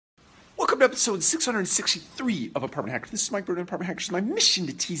Welcome to episode 663 of Apartment Hacker. This is Mike Burden, Apartment Hackers. My mission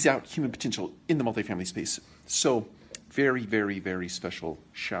to tease out human potential in the multifamily space. So, very, very, very special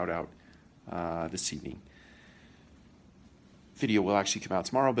shout out this evening. Video will actually come out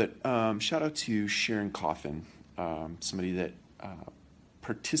tomorrow, but shout out to Sharon Coffin, somebody that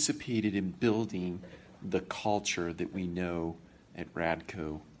participated in building the culture that we know at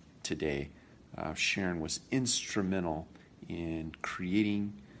Radco today. Sharon was instrumental in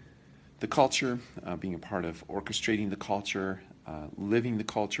creating the culture, being a part of orchestrating the culture, living the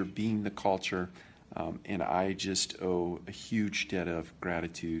culture, being the culture, and I just owe a huge debt of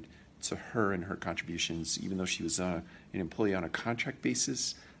gratitude to her and her contributions, even though she was an employee on a contract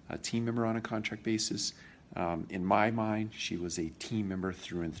basis, a team member on a contract basis. In my mind, she was a team member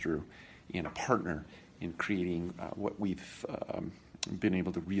through and through and a partner in creating what we've been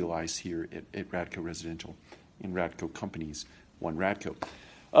able to realize here at Radco Residential, in Radco Companies, One Radco.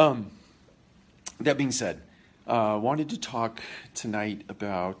 That being said, wanted to talk tonight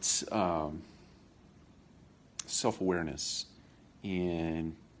about self-awareness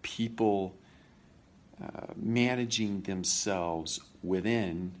and people managing themselves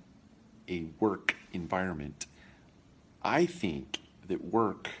within a work environment. I think that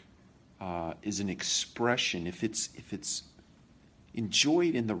work is an expression, if it's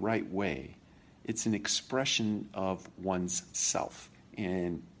enjoyed in the right way, it's an expression of one's self.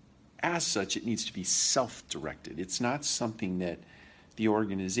 And as such, it needs to be self-directed. It's not something that the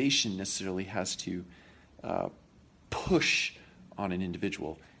organization necessarily has to push on an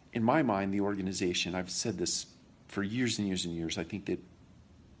individual. In my mind, the organization, I've said this for years and years and years, I think that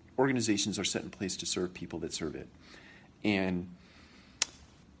organizations are set in place to serve people that serve it. And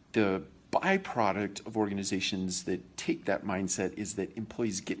the byproduct of organizations that take that mindset is that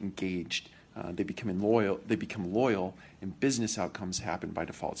employees get engaged. They become loyal, and business outcomes happen by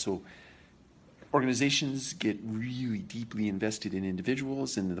default. So organizations get really deeply invested in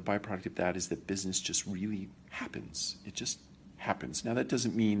individuals, and the byproduct of that is that business just really happens. It just happens. Now, that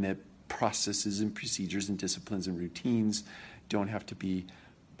doesn't mean that processes and procedures and disciplines and routines don't have to be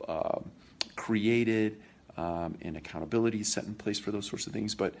created and accountability set in place for those sorts of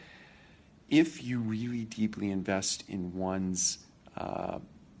things. But if you really deeply invest in one's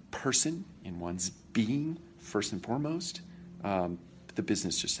person, in one's being, first and foremost, the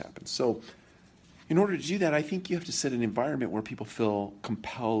business just happens. So in order to do that, I think you have to set an environment where people feel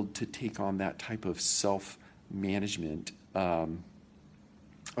compelled to take on that type of self-management on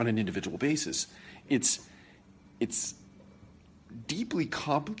an individual basis. It's deeply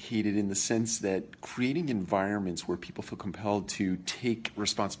complicated in the sense that creating environments where people feel compelled to take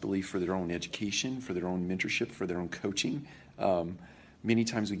responsibility for their own education, for their own mentorship, for their own coaching. Many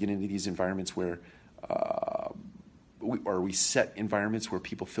times we get into these environments where we set environments where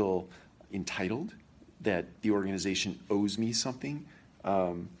people feel entitled, that the organization owes me something.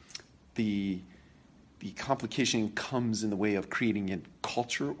 The complication comes in the way of creating a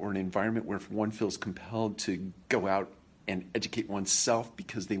culture or an environment where one feels compelled to go out and educate oneself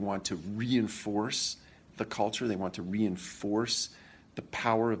because they want to reinforce the culture, they want to reinforce the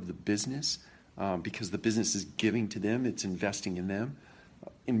power of the business because the business is giving to them, it's investing in them.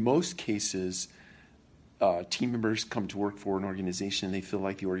 In most cases, team members come to work for an organization and they feel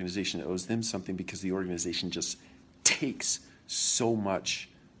like the organization owes them something because the organization just takes so much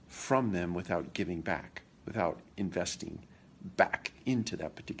from them without giving back, without investing back into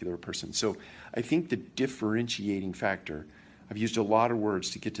that particular person. So I think the differentiating factor, I've used a lot of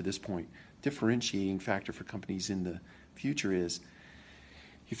words to get to this point, differentiating factor for companies in the future is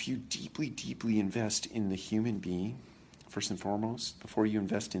if you deeply, deeply invest in the human being, first and foremost, before you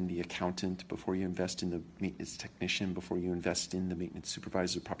invest in the accountant, before you invest in the maintenance technician, before you invest in the maintenance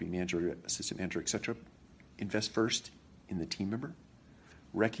supervisor, property manager, assistant manager, etc., invest first in the team member.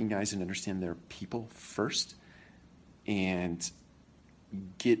 Recognize and understand their people first, and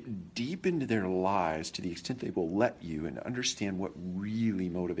get deep into their lives to the extent they will let you, and understand what really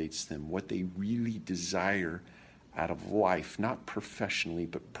motivates them, what they really desire out of life, not professionally,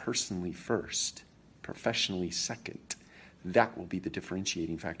 but personally first, professionally second. That will be the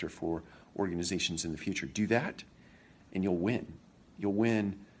differentiating factor for organizations in the future. Do that, and you'll win. You'll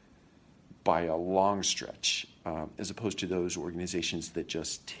win by a long stretch, as opposed to those organizations that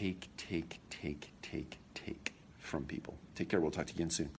just take from people. Take care. We'll talk to you again soon.